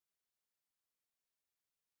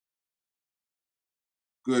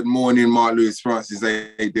Good morning, Mark Lewis Francis. How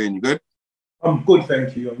you doing? You good? I'm good,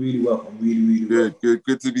 thank you. I'm really well. I'm really good. well.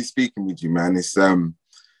 Good to be speaking with you, man. It's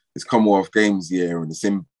Commonwealth Games year and it's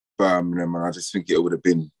in Birmingham, and I just think it would have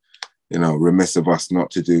been, remiss of us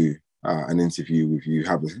not to do an interview with you,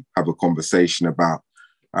 have a conversation about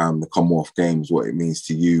the Commonwealth Games, what it means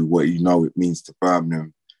to you, what it means to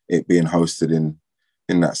Birmingham, it being hosted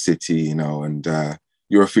in that city, and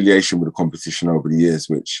your affiliation with the competition over the years,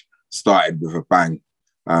 which started with a bang.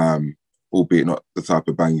 Albeit not the type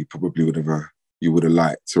of bang you probably would have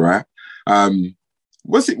liked, right?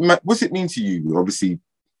 What's it mean to you? Obviously,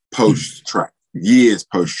 post-track, years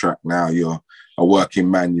post-track now, you're a working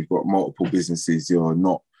man, you've got multiple businesses, you're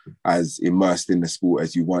not as immersed in the sport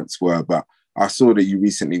as you once were, but I saw that you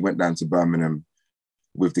recently went down to Birmingham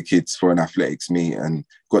with the kids for an athletics meet and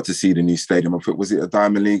got to see the new stadium. Was it a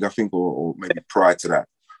Diamond League, I think, or maybe prior to that?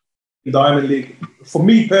 Diamond League. For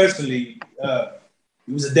me personally,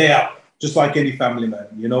 it was a day out, just like any family man.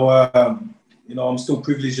 I'm still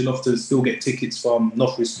privileged enough to still get tickets from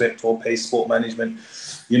Enough Respect or Pay Sport Management,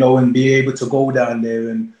 and be able to go down there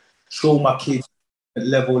and show my kids a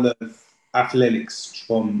level of athletics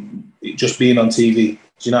from it just being on TV. Do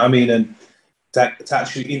you know what I mean? And to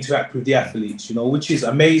actually interact with the athletes, which is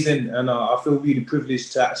amazing. And I feel really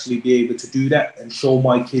privileged to actually be able to do that and show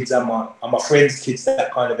my kids and my friends' kids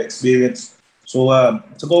that kind of experience. So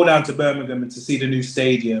to go down to Birmingham and to see the new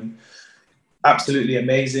stadium, absolutely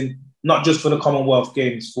amazing. Not just for the Commonwealth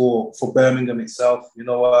Games, for Birmingham itself.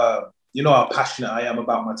 How passionate I am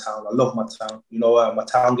about my town. I love my town. My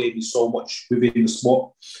town gave me so much within the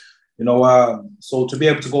sport. So to be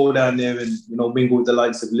able to go down there and, mingle with the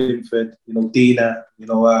likes of Linford, Dina, and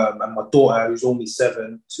my daughter, who's only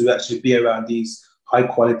 7, to actually be around these high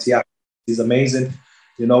quality athletes is amazing.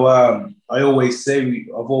 I always say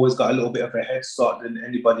I've always got a little bit of a head start than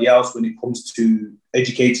anybody else when it comes to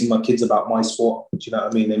educating my kids about my sport. Do you know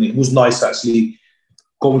what I mean? And it was nice actually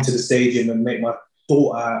going to the stadium and make my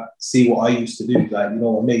daughter see what I used to do.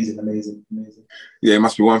 Amazing. Yeah, it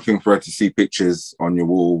must be one thing for her to see pictures on your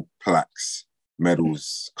wall, plaques,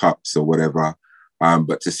 medals, cups, or whatever.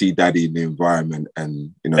 But to see Daddy in the environment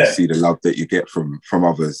and see the love that you get from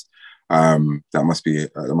others, that must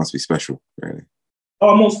be special, really.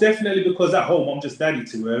 Oh, most definitely, because at home I'm just daddy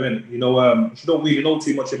to her, and she don't really know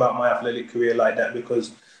too much about my athletic career like that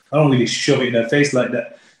because I don't really shove it in her face like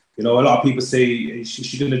that. A lot of people say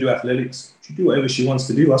she's going to do athletics. She do whatever she wants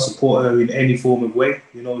to do. I support her in any form of way.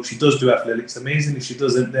 If she does do athletics, amazing. If she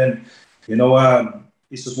doesn't, then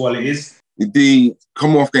it's just what it is. The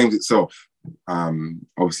Commonwealth Games itself,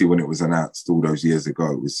 obviously when it was announced all those years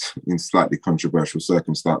ago, it was in slightly controversial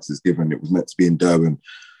circumstances, given it was meant to be in Durban.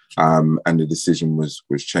 And the decision was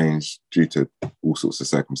changed due to all sorts of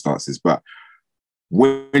circumstances. But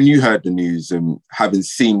when you heard the news and having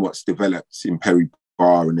seen what's developed in Perry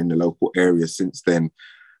Bar and in the local area since then,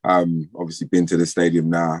 obviously been to the stadium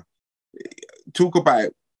now, talk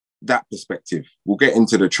about that perspective. We'll get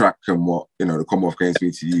into the track and what the Commonwealth Games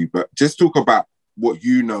mean to you, but just talk about what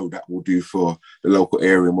that will do for the local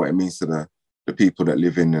area and what it means to the people that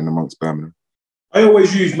live in and amongst Birmingham. I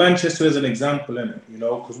always use Manchester as an example,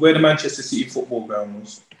 because where the Manchester City football ground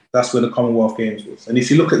was, that's where the Commonwealth Games was. And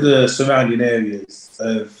if you look at the surrounding areas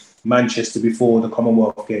of Manchester before the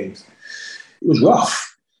Commonwealth Games, it was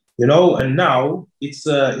rough, and now it's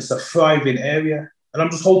a thriving area. And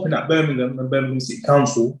I'm just hoping that Birmingham and Birmingham City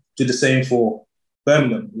Council do the same for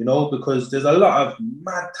Birmingham, because there's a lot of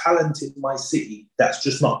mad talent in my city that's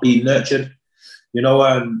just not being nurtured,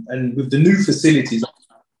 and with the new facilities,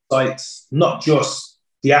 sites, not just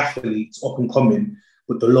the athletes up and coming,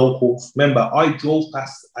 but the locals. Remember, I drove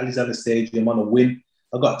past Alexander Stadium on a win.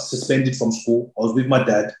 I got suspended from school. I was with my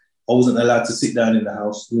dad. I wasn't allowed to sit down in the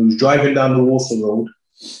house. We was driving down the Warsaw Road,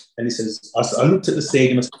 and he says, I looked at the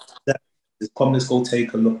stadium and said, come, let's go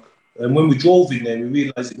take a look. And when we drove in there, we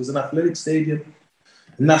realised it was an athletic stadium.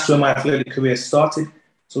 And that's where my athletic career started.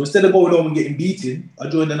 So instead of going home and getting beaten, I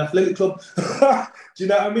joined an athletic club. Do you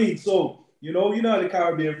know what I mean? So, you know how the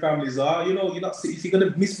Caribbean families are. You're not if you're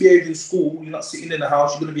going to misbehave in school, you're not sitting in the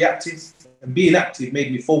house, you're going to be active. And being active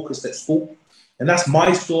made me focused at school. And that's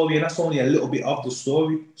my story, and that's only a little bit of the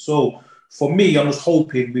story. So for me, I was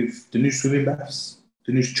hoping with the new swimming baths,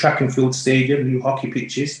 the new track and field stadium, the new hockey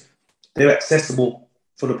pitches, they're accessible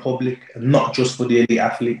for the public and not just for the elite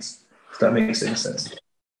athletes, if that makes any sense.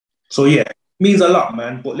 So yeah, it means a lot,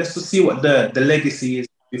 man. But let's just see what the legacy is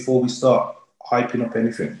before we start hyping up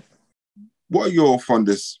anything. What are your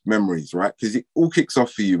fondest memories, right? Because it all kicks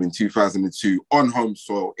off for you in 2002 on home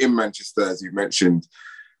soil in Manchester, as you mentioned.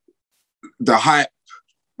 The hype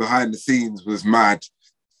behind the scenes was mad.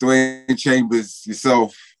 Dwayne Chambers,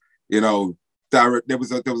 yourself, you know, there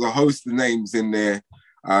was a host of names in there.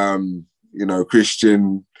 You know,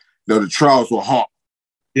 Christian. You know, the trials were hot.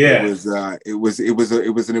 Yeah. It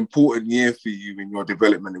was an important year for you in your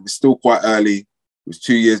development. It was still quite early. It was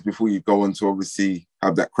 2 years before you go on to obviously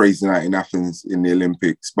have that crazy night in Athens in the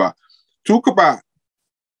Olympics. But talk about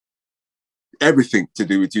everything to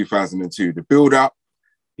do with 2002, the build up,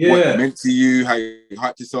 what it meant to you, how you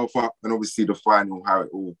hyped yourself up, and obviously the final, how it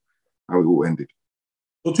all ended.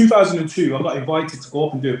 So 2002, I got invited to go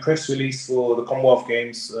up and do a press release for the Commonwealth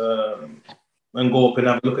Games and go up and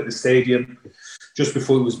have a look at the stadium just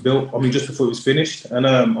before it was built. I mean, just before it was finished. And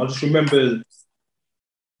I just remember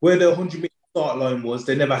where the 100-meter start line was,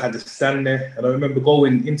 they never had a stand there. And I remember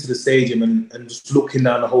going into the stadium and just looking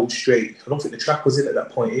down the home straight. I don't think the track was in at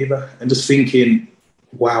that point either. And just thinking,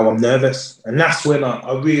 wow, I'm nervous. And that's when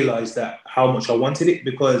I realised that how much I wanted it,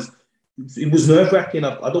 because it was nerve-wracking.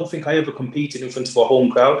 I don't think I ever competed in front of a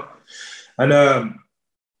home crowd. And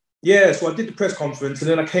so I did the press conference, and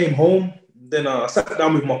then I came home. Then I sat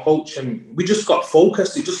down with my coach, and we just got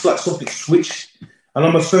focused. It just like something switched. And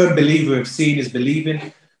I'm a firm believer of seeing is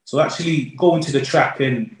believing. So actually going to the track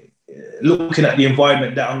and looking at the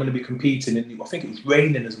environment that I'm going to be competing in, I think it was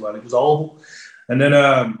raining as well. It was horrible. And then,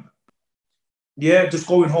 just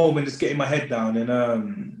going home and just getting my head down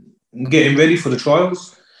and getting ready for the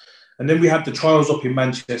trials. And then we had the trials up in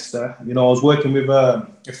Manchester. You know, I was working with a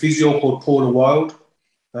physio called Paula Wild,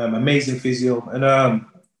 amazing physio. And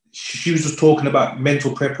she was just talking about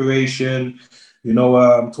mental preparation, you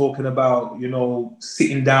know, talking about, you know,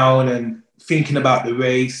 sitting down and thinking about the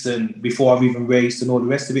race and before I've even raced and all the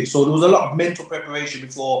rest of it. So there was a lot of mental preparation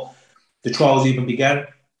before the trials even began.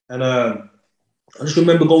 And I just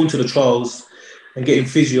remember going to the trials and getting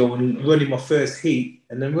physio and running my first heat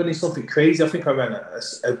and then running something crazy. I think I ran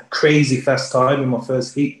a crazy fast time in my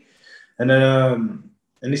first heat. And then,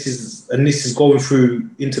 and this is going through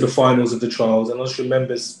into the finals of the trials. And I just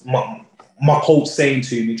remember my coach saying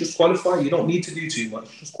to me, just qualify. You don't need to do too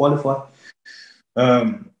much. Just qualify.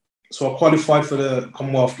 So I qualified for the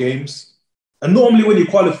Commonwealth Games. And normally when you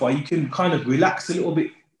qualify, you can kind of relax a little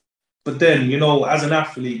bit. But then, you know, as an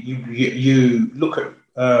athlete, you look at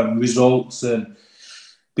results and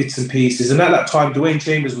bits and pieces. And at that time, Dwayne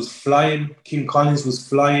Chambers was flying. Kim Collins was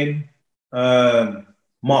flying.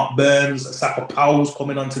 Mark Burns, Asako Powell was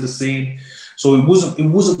coming onto the scene. So it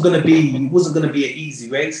wasn't gonna be an easy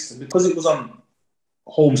race. And because it was on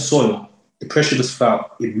home soil, the pressure just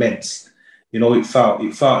felt immense. You know, it felt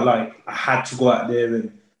like I had to go out there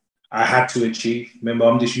and I had to achieve. Remember,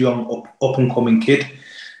 I'm this young up and coming kid,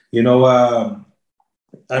 you know,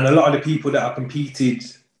 and a lot of the people that I competed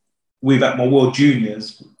with at my World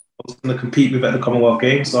Juniors, I was going to compete with at the Commonwealth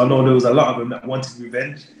Games. So I know there was a lot of them that wanted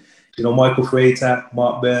revenge. You know, Michael Frater,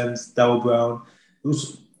 Mark Burns, Darryl Brown. It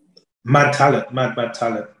was mad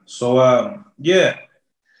talent. So,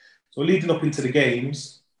 So leading up into the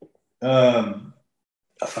games,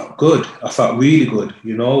 I felt good. I felt really good.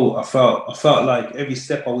 You know, I felt like every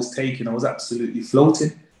step I was taking, I was absolutely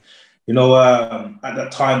floating. You know, at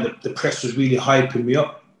that time, the press was really hyping me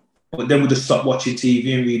up. But then we just stopped watching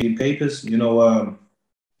TV and reading papers. You know,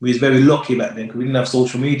 we was very lucky back then because we didn't have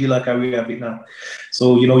social media like how we have it now.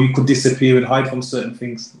 So, you know, you could disappear and hide from certain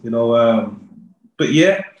things, you know. But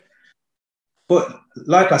yeah, but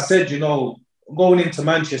like I said, you know, going into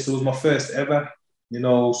Manchester was my first ever, you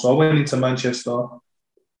know. So I went into Manchester,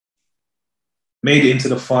 made it into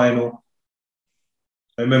the final.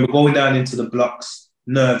 I remember going down into the blocks,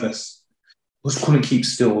 nervous. I just couldn't keep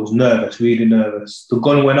still. I was nervous, really nervous. The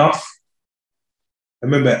gun went off. I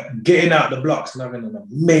remember getting out the blocks and having an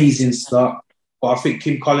amazing start. But I think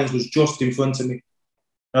Kim Collins was just in front of me.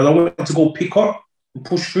 As I went to go pick up and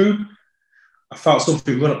push through, I felt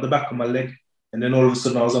something run up the back of my leg. And then all of a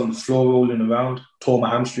sudden I was on the floor rolling around, tore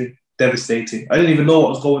my hamstring, devastating. I didn't even know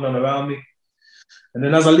what was going on around me. And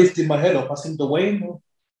then as I lifted my head up, I seen Dwayne.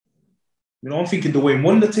 You know, I'm thinking Dwayne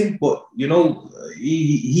won the thing, but, you know,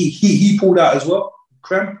 he pulled out as well,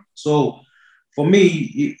 cramp. So for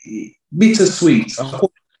me, bittersweet. I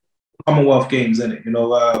call it Commonwealth Games, innit? You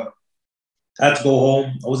know, I had to go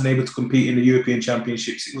home. I wasn't able to compete in the European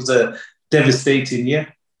Championships. It was a devastating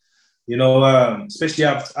year, you know, especially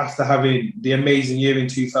after having the amazing year in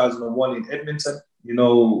 2001 in Edmonton, you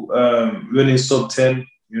know, running sub-10,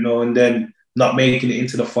 you know, and then not making it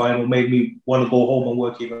into the final made me want to go home and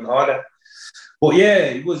work even harder. But yeah,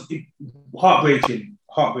 it was heartbreaking.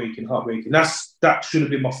 That should have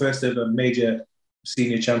been my first ever major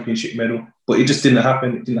senior championship medal, but it just didn't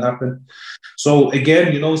happen. So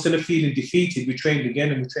again, you know, instead of feeling defeated, we trained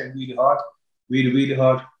again and we trained really hard, really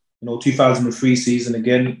hard. 2003 season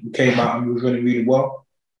again, we came out and we were running really well.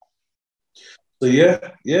 So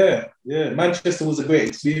yeah. Manchester was a great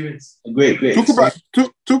experience, a great experience.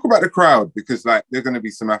 Talk about the crowd, because like there are going to be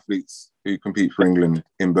some athletes who compete for England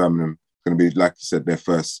in Birmingham. It's going to be, like you said, their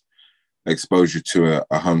first exposure to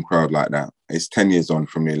a home crowd like that. It's 10 years on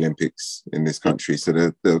from the Olympics in this country, so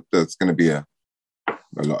there's going to be a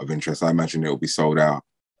lot of interest. I imagine it will be sold out.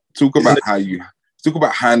 Talk about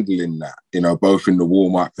handling that, both in the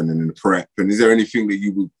warm-up and in the prep. And is there anything that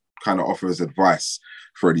you would kind of offer as advice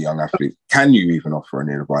for the young athlete? Can you even offer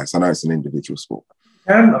any advice? I know it's an individual sport.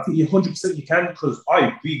 I think 100% you can, because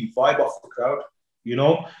I really vibe off the crowd.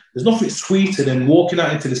 There's nothing sweeter than walking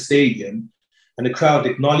out into the stadium and the crowd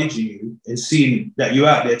acknowledging you and seeing that you're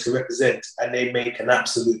out there to represent, and they make an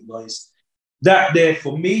absolute noise. That there,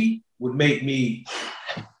 for me, would make me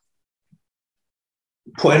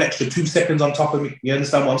put an extra 2 seconds on top of me. You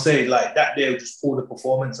understand what I'm saying? Like, that there would just pull the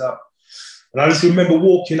performance out. And I just remember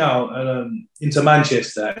walking out into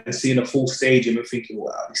Manchester and seeing a full stadium and thinking,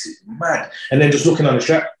 wow, this is mad. And then just looking on the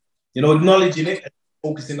track, acknowledging it and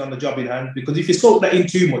focusing on the job in hand. Because if you soak that in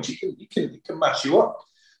too much, it can mash you up.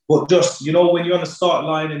 But just, when you're on the start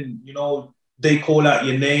line and, they call out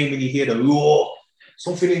your name and you hear the roar,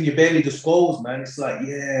 something in your belly just goes, man. It's like,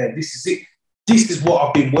 yeah, this is it. This is what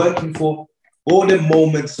I've been working for. All the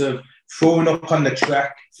moments of throwing up on the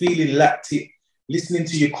track, feeling lactic, listening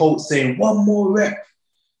to your coach saying, one more rep.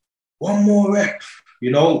 That's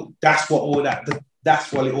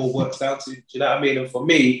what it all works down to. Do you know what I mean? And for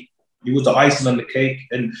me, it was the icing on the cake.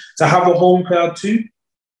 And to have a home crowd too,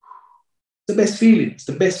 it's the best feeling. It's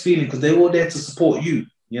the best feeling because they're all there to support you.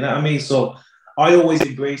 You know what I mean? So I always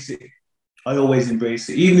embrace it.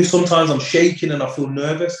 Even if sometimes I'm shaking and I feel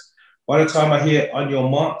nervous, by the time I hear on your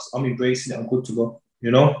marks, I'm embracing it. I'm good to go.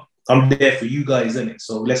 I'm there for you guys, isn't it?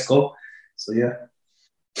 So let's go. So yeah.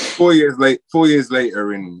 4 years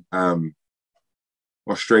later in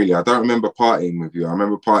Australia, I don't remember partying with you. I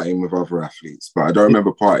remember partying with other athletes, but I don't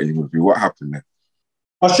remember partying with you. What happened there?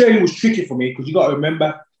 Australia was tricky for me because you got to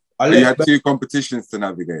remember, you had 2 competitions to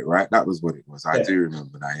navigate, right? That was what it was. I do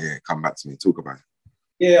remember that. Yeah, come back to me. Talk about it.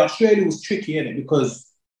 Yeah, Australia was tricky, innit? Because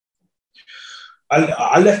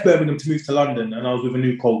I left Birmingham to move to London, and I was with a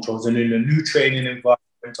new coach. I was in a new training environment.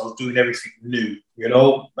 I was doing everything new,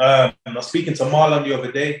 I was speaking to Marlon the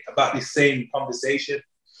other day about this same conversation.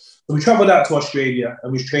 So we travelled out to Australia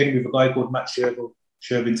and we was training with a guy called Matt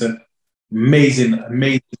Shervington. Amazing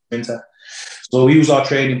sprinter. So he was our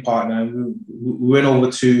training partner. We went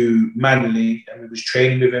over to Manly and we was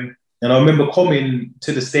training with him. And I remember coming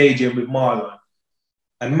to the stadium with Marlon,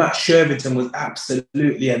 and Matt Shervington was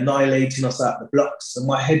absolutely annihilating us out the blocks. And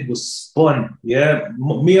my head was spun, yeah?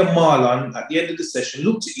 Me and Marlon, at the end of the session,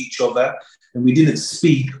 looked at each other and we didn't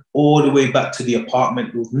speak all the way back to the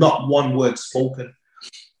apartment. There was not one word spoken.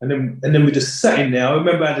 And then we just sat in there. I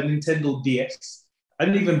remember I had a Nintendo DS. I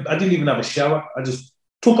didn't even have a shower. I just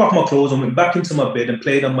took off my clothes and went back into my bed and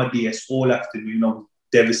played on my DS all afternoon. I was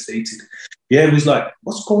devastated. Yeah, it was like,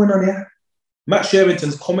 what's going on here? Matt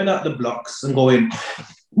Shervington's coming out the blocks and going,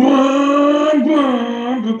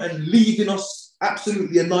 and leaving us,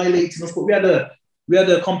 absolutely annihilating us. But we had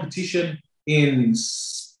a competition in,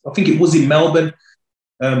 I think it was in Melbourne.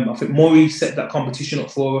 I think Maury set that competition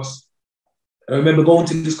up for us. I remember going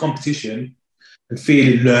to this competition and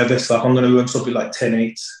feeling nervous, like I'm going to run something like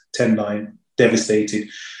 10.8, 10.9, devastated.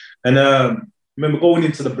 And I remember going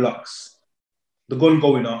into the blocks, the gun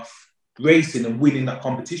going off, racing and winning that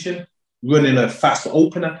competition, running a fast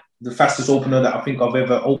opener, the fastest opener that I think I've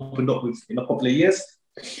ever opened up with in a couple of years.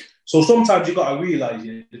 So sometimes you got to realise,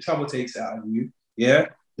 the travel takes it out of you, yeah?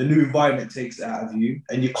 The new environment takes it out of you,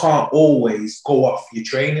 and you can't always go off your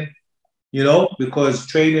training, because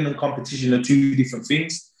training and competition are 2 different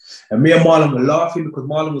things. And me and Marlon were laughing because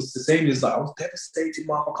Marlon was the same. He was like, I was devastated,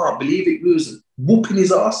 Mark. I can't believe it. We was whooping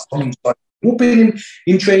his ass. I mean, whooping him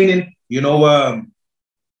in training,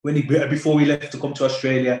 before he left to come to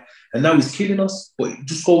Australia. And now he's killing us. But it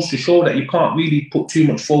just goes to show that you can't really put too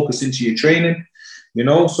much focus into your training,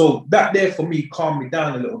 So that there for me calmed me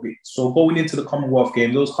down a little bit. So going into the Commonwealth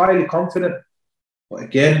Games, I was highly confident. But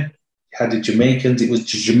again, you had the Jamaicans. It was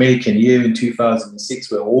the Jamaican year in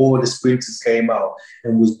 2006 where all the sprinters came out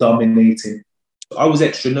and was dominating. I was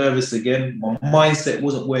extra nervous again. My mindset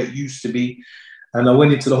wasn't where it used to be. And I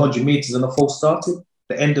went into the 100 metres and I false started.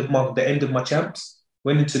 The end of my champs.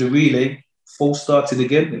 Went into the relay, false started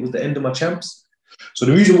again. It was the end of my champs. So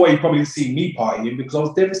the reason why you probably see me partying, because I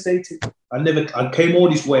was devastated. I came all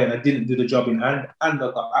this way and I didn't do the job in hand, and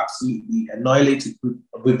I got absolutely annihilated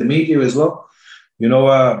with the media as well.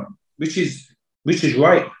 Which is which is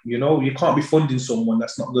right. You know, you can't be funding someone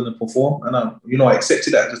that's not going to perform. And I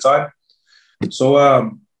accepted that at the time.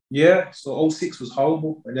 So yeah, so '06 was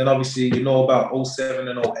horrible, and then obviously about '07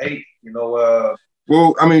 and '08.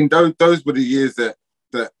 Well, I mean, those were the years that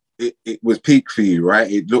it was peak for you,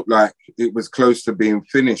 right? It looked like it was close to being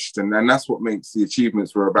finished, and that's what makes the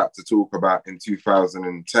achievements we're about to talk about in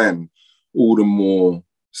 2010 all the more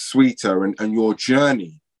sweeter. And your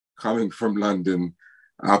journey coming from London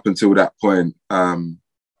up until that point,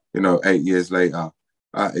 8 years later,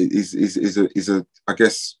 is a I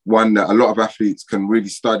guess one that a lot of athletes can really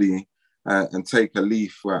study and take a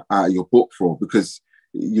leaf out of your book for, because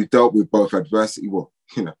you dealt with both adversity,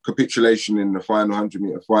 capitulation in the final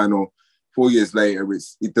 100-meter final. 4 years later,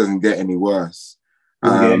 it doesn't get any worse.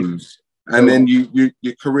 And then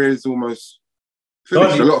your career is almost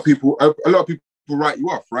finished. A lot of people write you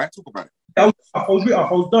off, right? Talk about it. I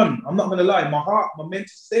was done. I'm not gonna lie. My heart, my mental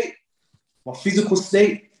state, my physical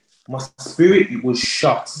state, my spirit, it was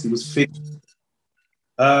shot. It was finished.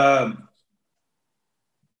 But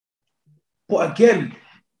again,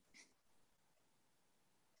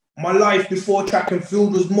 my life before track and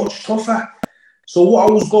field was much tougher. So what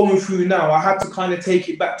I was going through now, I had to kind of take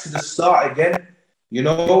it back to the start again.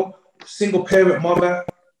 Single parent mother.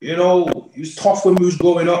 It was tough when we was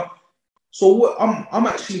growing up. So I'm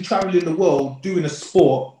actually traveling the world doing a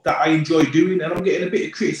sport that I enjoy doing, and I'm getting a bit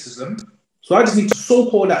of criticism. So I just need to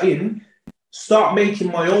soak all that in, start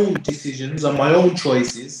making my own decisions and my own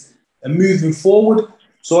choices and moving forward.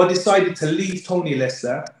 So I decided to leave Tony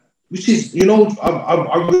Lester, which is, I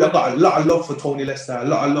got a lot of love for Tony Lester, a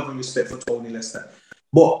lot of love and respect for Tony Lester.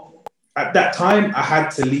 But at that time, I had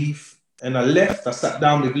to leave, and I left. I sat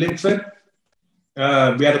down with Linford. We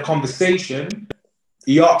had a conversation.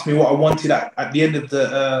 He asked me what I wanted at the end of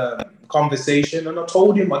the conversation, and I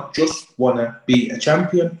told him I just want to be a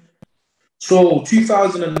champion. So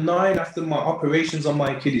 2009, after my operations on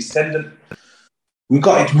my Achilles tendon, we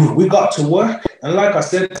got to work. And like I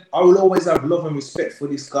said, I will always have love and respect for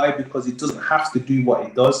this guy, because he doesn't have to do what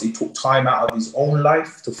he does. He took time out of his own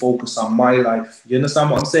life to focus on my life. You understand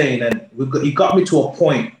what I'm saying? And he got me to a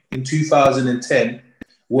point in 2010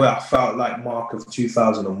 where I felt like Mark of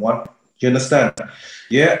 2001. You understand?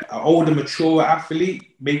 Yeah, an older, mature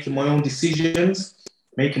athlete, making my own decisions,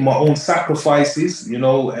 making my own sacrifices,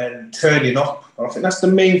 and turning up. I think that's the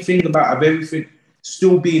main thing about everything.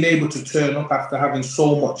 Still being able to turn up after having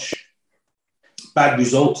so much bad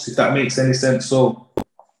results, if that makes any sense. So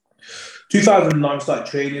 2009, I started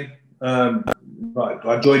training.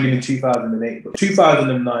 I joined him in 2008, but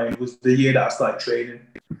 2009 was the year that I started training.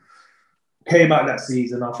 Came out that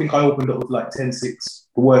season, I think I opened up with like 10-6,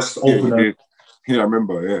 the worst opener. Yeah, I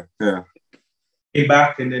remember, yeah. Came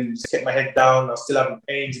back and then just kept my head down. I was still having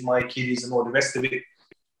pains in my Achilles and all the rest of it.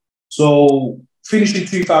 So finishing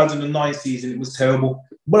 2009 season, it was terrible.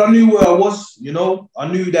 But I knew where I was, I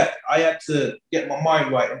knew that I had to get my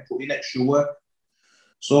mind right and put in extra work.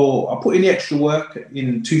 So I put in the extra work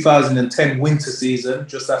in 2010 winter season,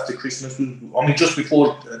 just after Christmas. Just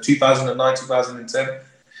before 2009, 2010.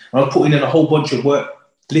 I was putting in a whole bunch of work,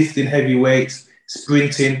 lifting heavy weights,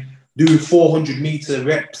 sprinting, doing 400-meter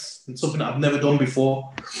reps, and something that I've never done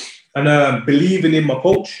before. And believing in my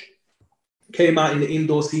coach. Came out in the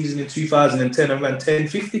indoor season in 2010 and ran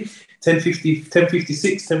 10:50, 10:50,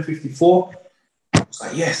 10:56, 10:54. I was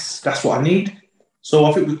like, yes, that's what I need. So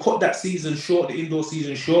I think we cut that season short, the indoor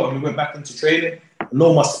season short, and we went back into training. I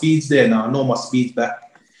know my speed's there now. I know my speed's back.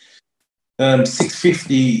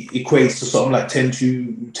 650 equates to something like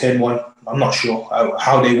 10:2, 10:1. I'm not sure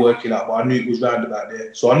how they work it out, but I knew it was round about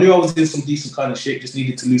there. So I knew I was in some decent kind of shape, just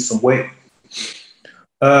needed to lose some weight.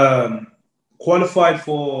 Qualified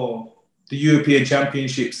for the European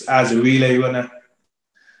Championships as a relay runner.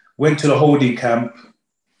 Went to the holding camp,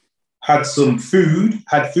 had some food,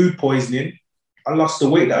 had food poisoning. I lost the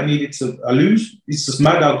weight that I needed to lose. It's just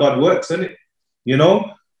mad how God works, isn't it?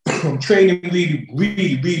 I'm training really,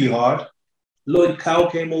 really, really hard. Lloyd Cow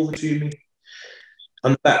came over to me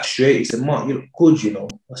on the back straight. He said, Mark, you look good,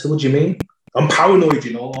 I said, what do you mean? I'm paranoid,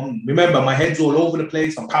 Remember, my head's all over the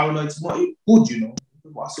place. I'm paranoid. He said, Mark, you look good,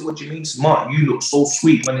 I said, what do you mean? Smart, you look so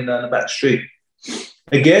sweet running down the back straight.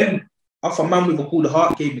 Again, off a man with a cool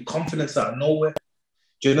heart gave me confidence out of nowhere.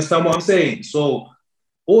 Do you understand what I'm saying? So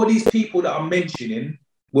all these people that I'm mentioning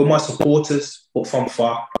were my supporters, but from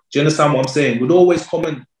far. Do you understand what I'm saying? Would always come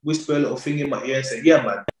and whisper a little thing in my ear and say, yeah,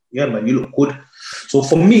 man, you look good. So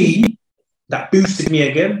for me, that boosted me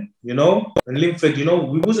again, And Linford,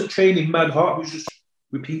 we wasn't training mad hard. We was just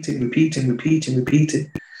repeating.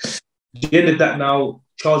 At the end of that now,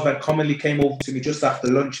 Charles Van Commonly came over to me just after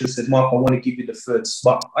lunch and said, Mark, I want to give you the third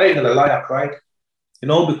spot. I ain't going to lie, I cried. you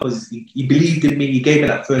know, because he believed in me. He gave me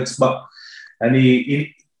that third spot, and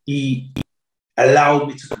he allowed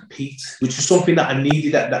me to compete, which is something that I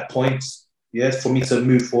needed at that point, yes, for me to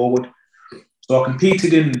move forward. So I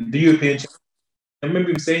competed in the European Championship. I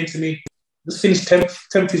remember him saying to me, just finish 10th.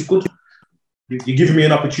 10th is good. You're giving me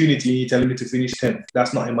an opportunity and you're telling me to finish 10th.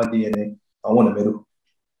 That's not in my DNA. I want a medal.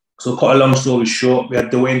 So cut a long story short, we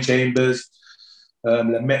had Dwayne Chambers,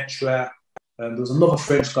 Lemaitre, there was another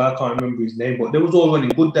French guy, I can't remember his name, but they was all running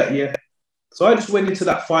good that year. So I just went into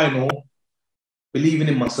that final believing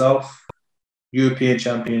in myself, European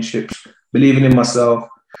Championships, believing in myself,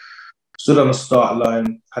 stood on the start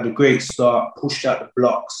line, had a great start, pushed out the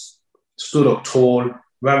blocks, stood up tall,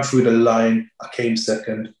 ran through the line. I came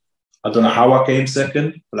second. I don't know how I came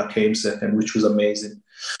second, but I came second, which was amazing.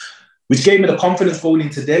 Which gave me the confidence going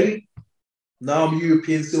into Delhi. Now I'm a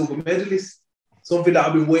European silver medalist, something that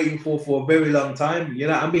I've been waiting for a very long time. You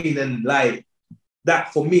know what I mean? And like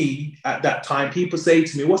that for me at that time, people say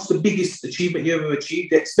to me, what's the biggest achievement you ever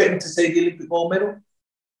achieved? They expect me to say the Olympic gold medal,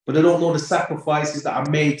 but they don't know the sacrifices that I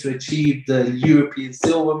made to achieve the European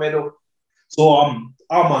silver medal. So I'm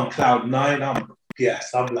on cloud nine. I'm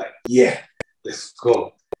like, yeah, let's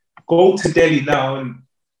go. Go to Delhi now, and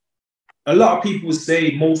a lot of people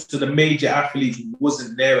say most of the major athletes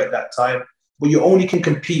wasn't there at that time, but you only can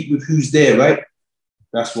compete with who's there, right?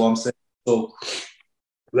 That's what I'm saying. So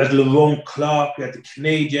we had Laurent Clark, we had the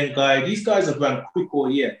Canadian guy. These guys have run quick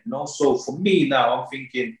all year, you know? So for me now, I'm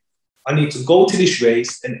thinking I need to go to this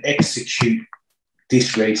race and execute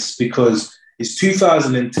this race because it's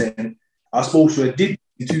 2010. I supposed to have did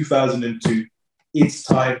in 2002. It's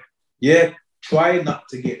time. Yeah, try not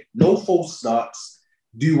to get no false starts.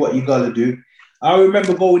 Do what you gotta do. I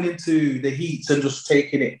remember going into the heats and just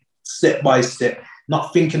taking it step by step,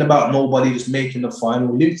 not thinking about nobody, just making the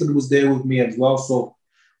final. Linford was there with me as well, so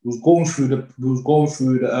we was going through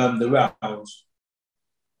the rounds,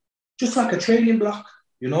 just like a training block,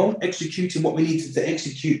 you know, executing what we needed to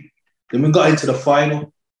execute. Then we got into the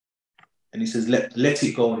final, and he says, "Let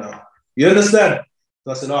it go now." You understand?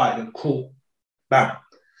 So I said, "All right, then, cool." Bam.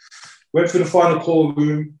 Went through the final call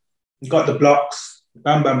room, got the blocks.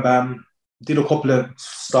 Bam, bam, bam. Did a couple of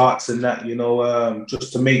starts and that, you know,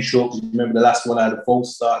 just to make sure, because remember the last one I had a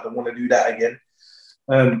false start. I don't want to do that again.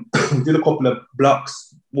 Did a couple of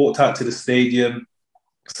blocks, walked out to the stadium,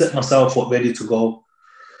 set myself up ready to go.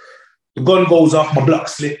 The gun goes off, my block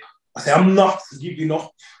slip. I say, I'm not giving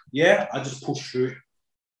up. Yeah, I just pushed through it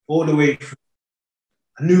all the way through.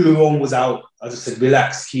 I knew Laurent was out. I just said,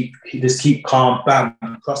 relax, keep calm. Bam,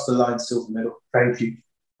 cross the line, silver medal. Thank you.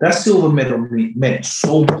 That silver medal meant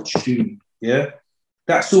so much to me, yeah?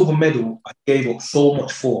 That silver medal I gave up so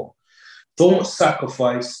much for. So much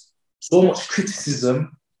sacrifice, so much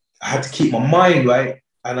criticism. I had to keep my mind right,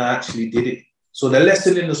 and I actually did it. So the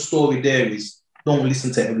lesson in the story there is don't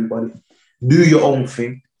listen to everybody. Do your own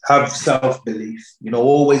thing. Have self-belief. You know,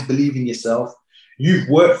 always believe in yourself. You've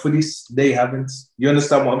worked for this, they haven't. You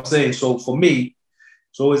understand what I'm saying? So for me,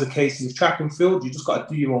 it's always a case of track and field. You just got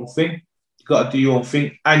to do your own thing. You got to do your own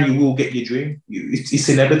thing, and you will get your dream. It's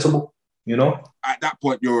inevitable, you know? At that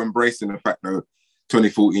point, you're embracing the fact that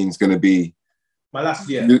 2014 is going to be my last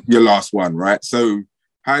year. Your last one, right? So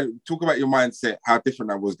talk about your mindset, how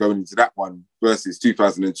different that was going into that one versus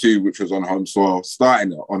 2002, which was on home soil,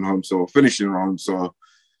 starting on home soil, finishing on home soil.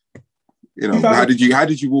 You know, how did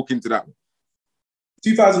you walk into that one?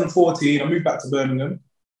 2014, I moved back to Birmingham.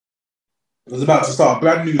 I was about to start a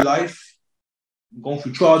brand new life, going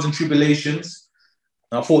through trials and tribulations.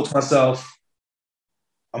 And I thought to myself,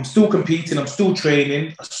 I'm still competing, I'm still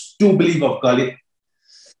training, I still believe I've got it.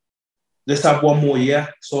 Let's have one more year.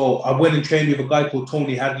 So I went and trained with a guy called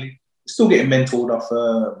Tony Hadley. Still getting mentored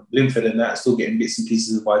off Linford and that, still getting bits and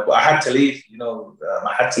pieces of advice. But I had to leave, you know,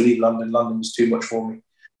 I had to leave London. London was too much for me.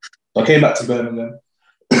 So I came back to Birmingham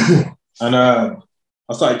and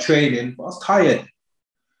I started training, but I was tired.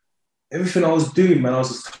 Everything I was doing, man, I was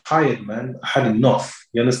just tired, man. I had enough.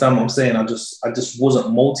 You understand what I'm saying? I just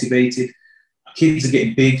wasn't motivated. My kids are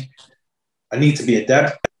getting big. I need to be a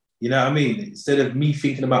dad. You know what I mean? Instead of me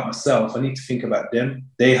thinking about myself, I need to think about them.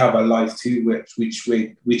 They have a life too, which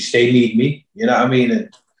they need me. You know what I mean?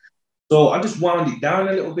 And so I just wound it down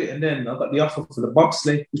a little bit, and then I got the offer for the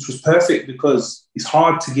bobsleigh, which was perfect because it's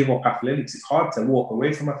hard to give up athletics. It's hard to walk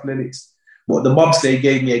away from athletics. But the bobsleigh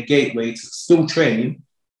gave me a gateway to still train,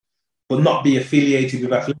 but not be affiliated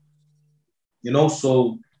with athletics. You know,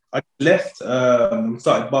 so I left,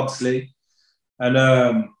 started bobsleigh, and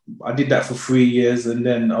I did that for 3 years, and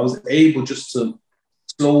then I was able just to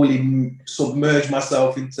slowly submerge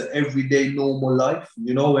myself into everyday normal life,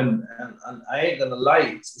 you know, and I ain't gonna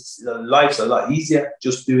lie, life's a lot easier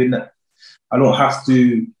just doing that. I don't have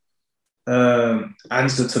to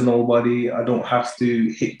answer to nobody. I don't have to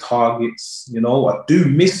hit targets. You know, I do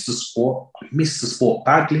miss the sport. I miss the sport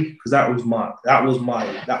badly because that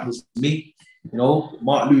was me. You know,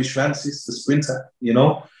 Mark Lewis Francis, the sprinter. You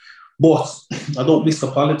know, but I don't miss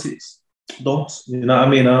the politics. Don't, you know what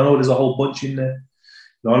I mean? I know there's a whole bunch in there.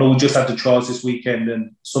 You know, I know we just had the trials this weekend,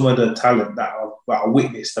 and some of the talent that I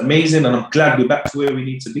witnessed, amazing. And I'm glad we're back to where we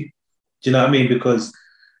need to be. Do you know what I mean? Because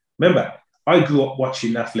remember, I grew up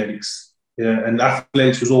watching athletics. Yeah, and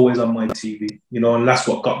athletics was always on my TV, you know, and that's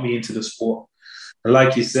what got me into the sport. And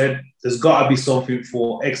like you said, there's got to be something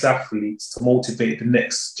for ex-athletes to motivate the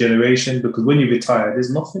next generation, because when you retire,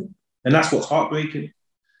 there's nothing. And that's what's heartbreaking.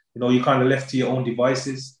 You know, you're kind of left to your own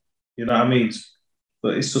devices, you know what I mean?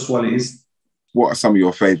 But it's just what it is. What are some of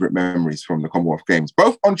your favourite memories from the Commonwealth Games,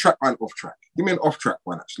 both on track and off track? Give me an off track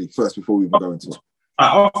one, actually, first, before we even go into it.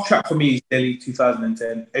 Off track for me is Delhi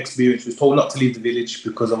 2010 experience. Was told not to leave the village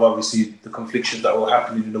because of obviously the conflictions that were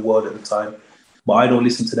happening in the world at the time. But I don't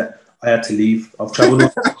listen to that. I had to leave. I've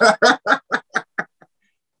travelled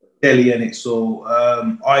Delhi in it, so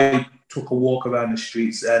I took a walk around the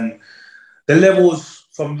streets, and the levels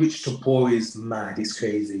from rich to poor is mad. It's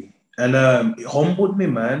crazy, and it humbled me,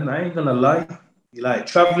 man. I ain't gonna lie. Like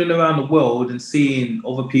traveling around the world and seeing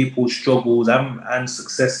other people's struggles and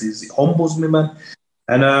successes, it humbles me, man.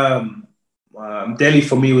 And Delhi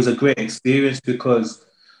for me was a great experience because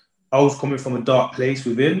I was coming from a dark place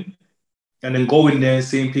within, and then going there and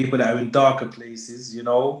seeing people that are in darker places, you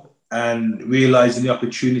know, and realizing the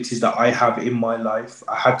opportunities that I have in my life.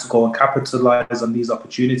 I had to go and capitalize on these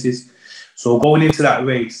opportunities. So going into that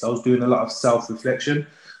race, I was doing a lot of self-reflection.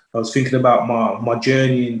 I was thinking about my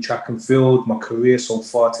journey in track and field, my career so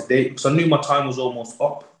far to date, because I knew my time was almost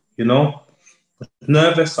up, you know.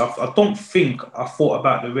 Nervous. I don't think I thought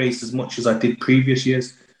about the race as much as I did previous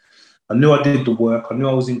years. I knew I did the work. I knew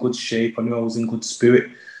I was in good shape. I knew I was in good spirit.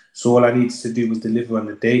 So all I needed to do was deliver on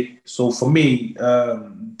the day. So for me,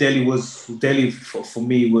 Delhi for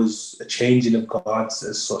me was a changing of guards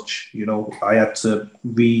as such. You know, I had to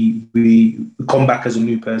come back as a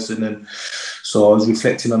new person, and so I was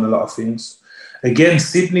reflecting on a lot of things. Again,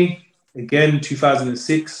 Sydney, again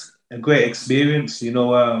 2006, a great experience. You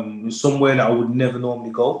know, it was somewhere that I would never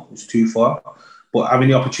normally go. It was too far, but having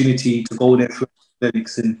the opportunity to go there for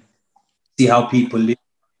athletics and see how people live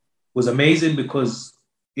was amazing, because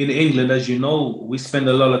in England, as you know, we spend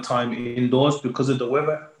a lot of time indoors because of the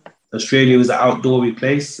weather. Australia was an outdoorsy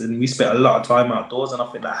place, and we spent a lot of time outdoors, and I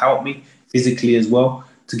think that helped me physically as well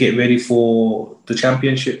to get ready for the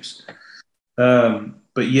championships. But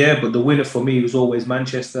the winner for me was always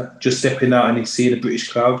Manchester. Just stepping out and seeing the British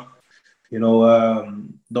crowd. You know,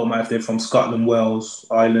 don't matter if they're from Scotland, Wales,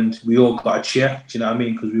 Ireland, we all got a cheer. Do you know what I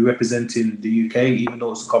mean? Because we're representing the UK, even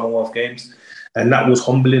though it's the Commonwealth Games. And that was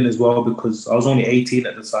humbling as well, because I was only 18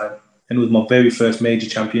 at the time, and it was my very first major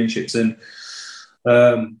championships. And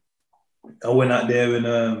I went out there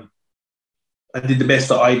and I did the best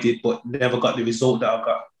that I did, but never got the result that I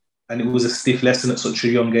got. And it was a stiff lesson at such a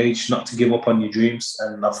young age not to give up on your dreams.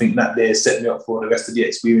 And I think that there set me up for the rest of the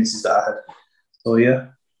experiences that I had. So yeah.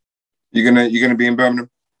 You're gonna be in Birmingham?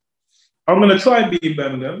 I'm gonna try and be in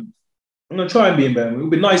Birmingham. It would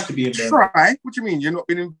be nice to be in Birmingham. Try? What do you mean? You're not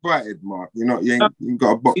been invited, Mark? You ain't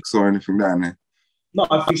got a box or anything down there? Not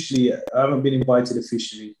officially yet. I haven't been invited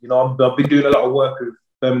officially. You know, I've been doing a lot of work with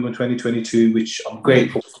Birmingham 2022, which I'm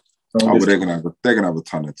grateful for. But they're gonna have a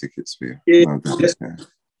ton of tickets for you. Yeah.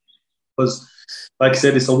 Because, like I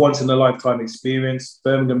said, it's a once in a lifetime experience.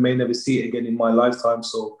 Birmingham may never see it again in my lifetime,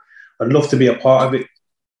 so I'd love to be a part of it.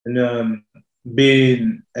 And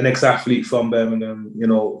being an ex-athlete from Birmingham, you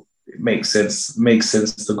know, it makes sense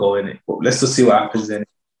to go in it. But let's just see what happens then.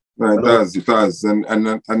 No, it does.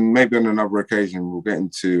 And maybe on another occasion we'll get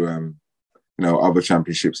into other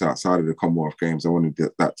championships outside of the Commonwealth Games. I wanted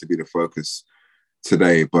that to be the focus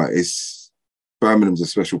today, but Birmingham's a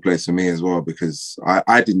special place for me as well, because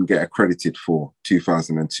I didn't get accredited for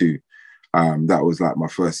 2002. That was like my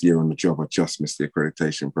first year on the job. I just missed the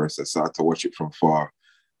accreditation process, so I had to watch it from far.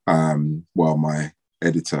 While my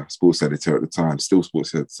sports editor at the time, still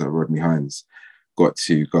sports editor, Rodney Hines, got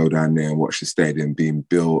to go down there and watch the stadium being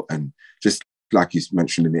built, and just like you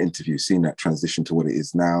mentioned in the interview, seeing that transition to what it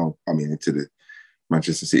is now. I mean, into the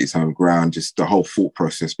Manchester City's home ground, just the whole thought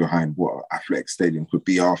process behind what an athletic stadium could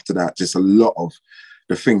be after that. Just a lot of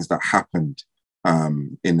the things that happened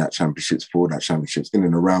in that championships, for that championships, in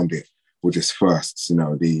and around it, were just firsts. You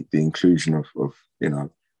know, the inclusion of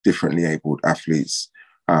differently abled athletes,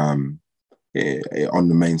 on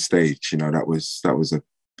the main stage. You know, that was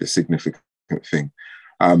a significant thing.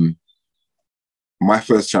 My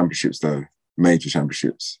first championships, though, major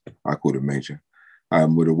championships, I call them major,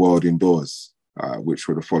 were the World Indoors, which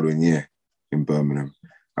were the following year in Birmingham.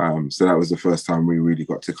 So that was the first time we really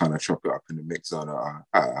got to kind of chop it up in the mix on,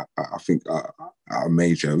 I think, a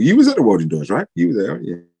major. You was at the World Indoors, right? You were there,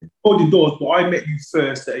 yeah. World Indoors, but I met you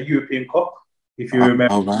first at a European Cup, if you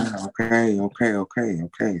remember. Oh, right.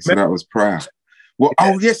 Okay. So that was prior. Well,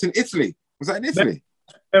 yeah. Oh, yes, in Italy. Was that in Italy?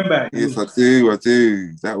 Remember? Yes, I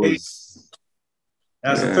do. That was...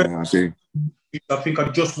 I do. I think I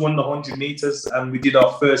just won the 100 meters and we did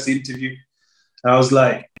our first interview. And I was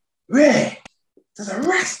like, Ray, there's a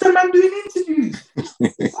Rasta man doing interviews.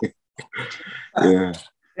 Yeah.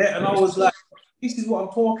 Yeah, and I was like, this is what I'm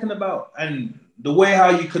talking about. And the way how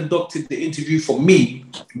you conducted the interview for me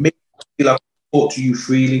made me feel like I talk to you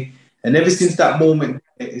freely. And ever since that moment,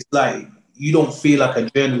 it's like you don't feel like a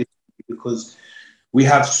journalist because we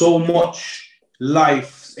have so much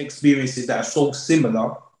life experiences that are so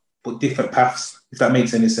similar, but different paths, if that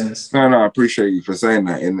makes any sense. No, I appreciate you for saying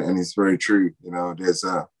that. And it's very true. You know, there's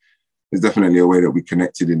definitely a way that we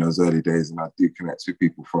connected in those early days. And I do connect with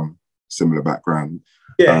people from similar background.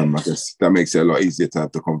 Yeah. I guess that makes it a lot easier to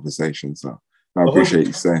have the conversation. So I appreciate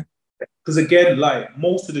you saying. Because again, like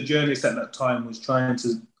most of the journalists at that time was trying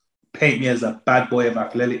to paint me as a bad boy of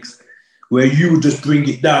athletics, where you would just bring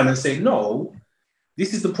it down and say, no,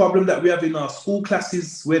 this is the problem that we have in our school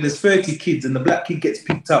classes where there's 30 kids and the black kid gets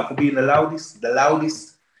picked out for being the loudest. Do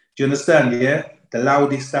you understand? Yeah. The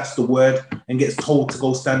loudest, that's the word, and gets told to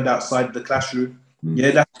go stand outside the classroom.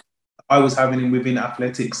 Yeah. That's what I was having within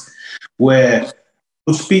athletics, where I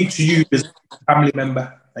would speak to you as a family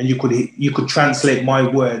member and you could translate my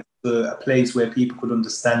words to a place where people could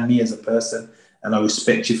understand me as a person. And I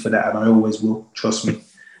respect you for that. And I always will. Trust me.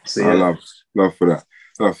 So, yeah. I love for that.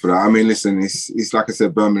 I mean, listen, it's like I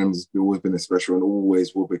said, Birmingham's always been a special and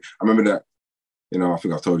always will be. I remember that, you know, I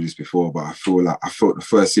think I've told you this before, but I felt the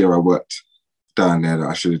first year I worked down there that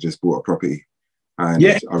I should have just bought a property. And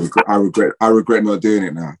yeah. I regret not doing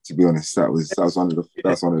it now, to be honest. That was one of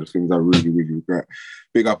the things I really, really regret.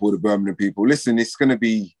 Big up all the Birmingham people. Listen, it's going to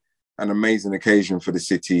be an amazing occasion for the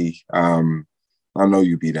city. I know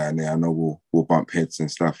you'll be down there. I know we'll bump heads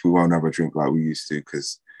and stuff. We won't have a drink like we used to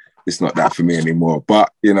because it's not that for me anymore.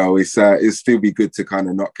 But, you know, it'll still be good to kind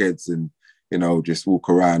of knock heads and, you know, just walk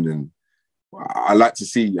around. And I like to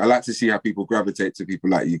see how people gravitate to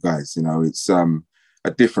people like you guys. You know, it's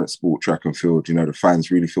a different sport, track and field. You know, the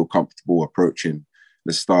fans really feel comfortable approaching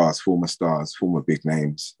the former big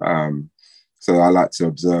names. So I like to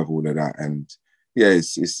observe all of that. And yeah,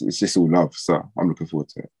 it's just all love. So I'm looking forward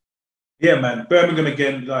to it. Yeah, man. Birmingham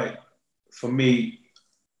again, like for me,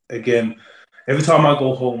 again, every time I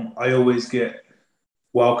go home, I always get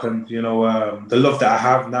welcomed. You know, the love that I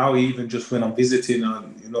have now, even just when I'm visiting,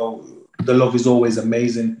 you know, the love is always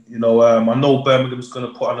amazing. You know, I know Birmingham's going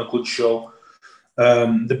to put on a good show.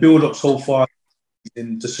 The build-up so far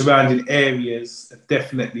in the surrounding areas have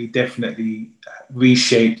definitely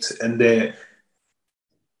reshaped, and they're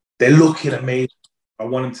looking amazing. I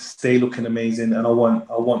want them to stay looking amazing, and I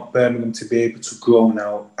want Birmingham to be able to grow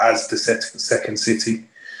now as the second city,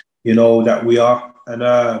 you know, that we are,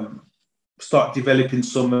 and start developing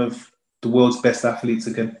some of the world's best athletes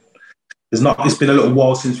again. It's been a little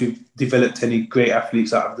while since we've developed any great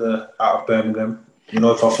athletes out of Birmingham. You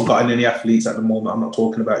know, if I've forgotten any athletes at the moment, I'm not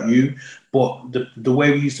talking about you. But the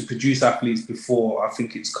way we used to produce athletes before, I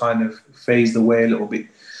think it's kind of phased away a little bit.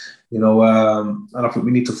 You know, and I think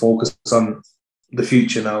we need to focus on the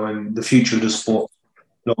future now and the future of the sport.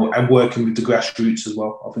 You know, and working with the grassroots as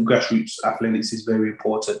well. I think grassroots athletics is very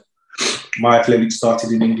important. My athletics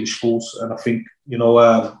started in English schools, and I think, you know,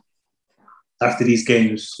 after these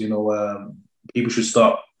games, you know, people should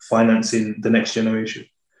start financing the next generation. If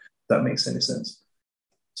that makes any sense.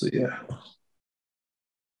 So yeah.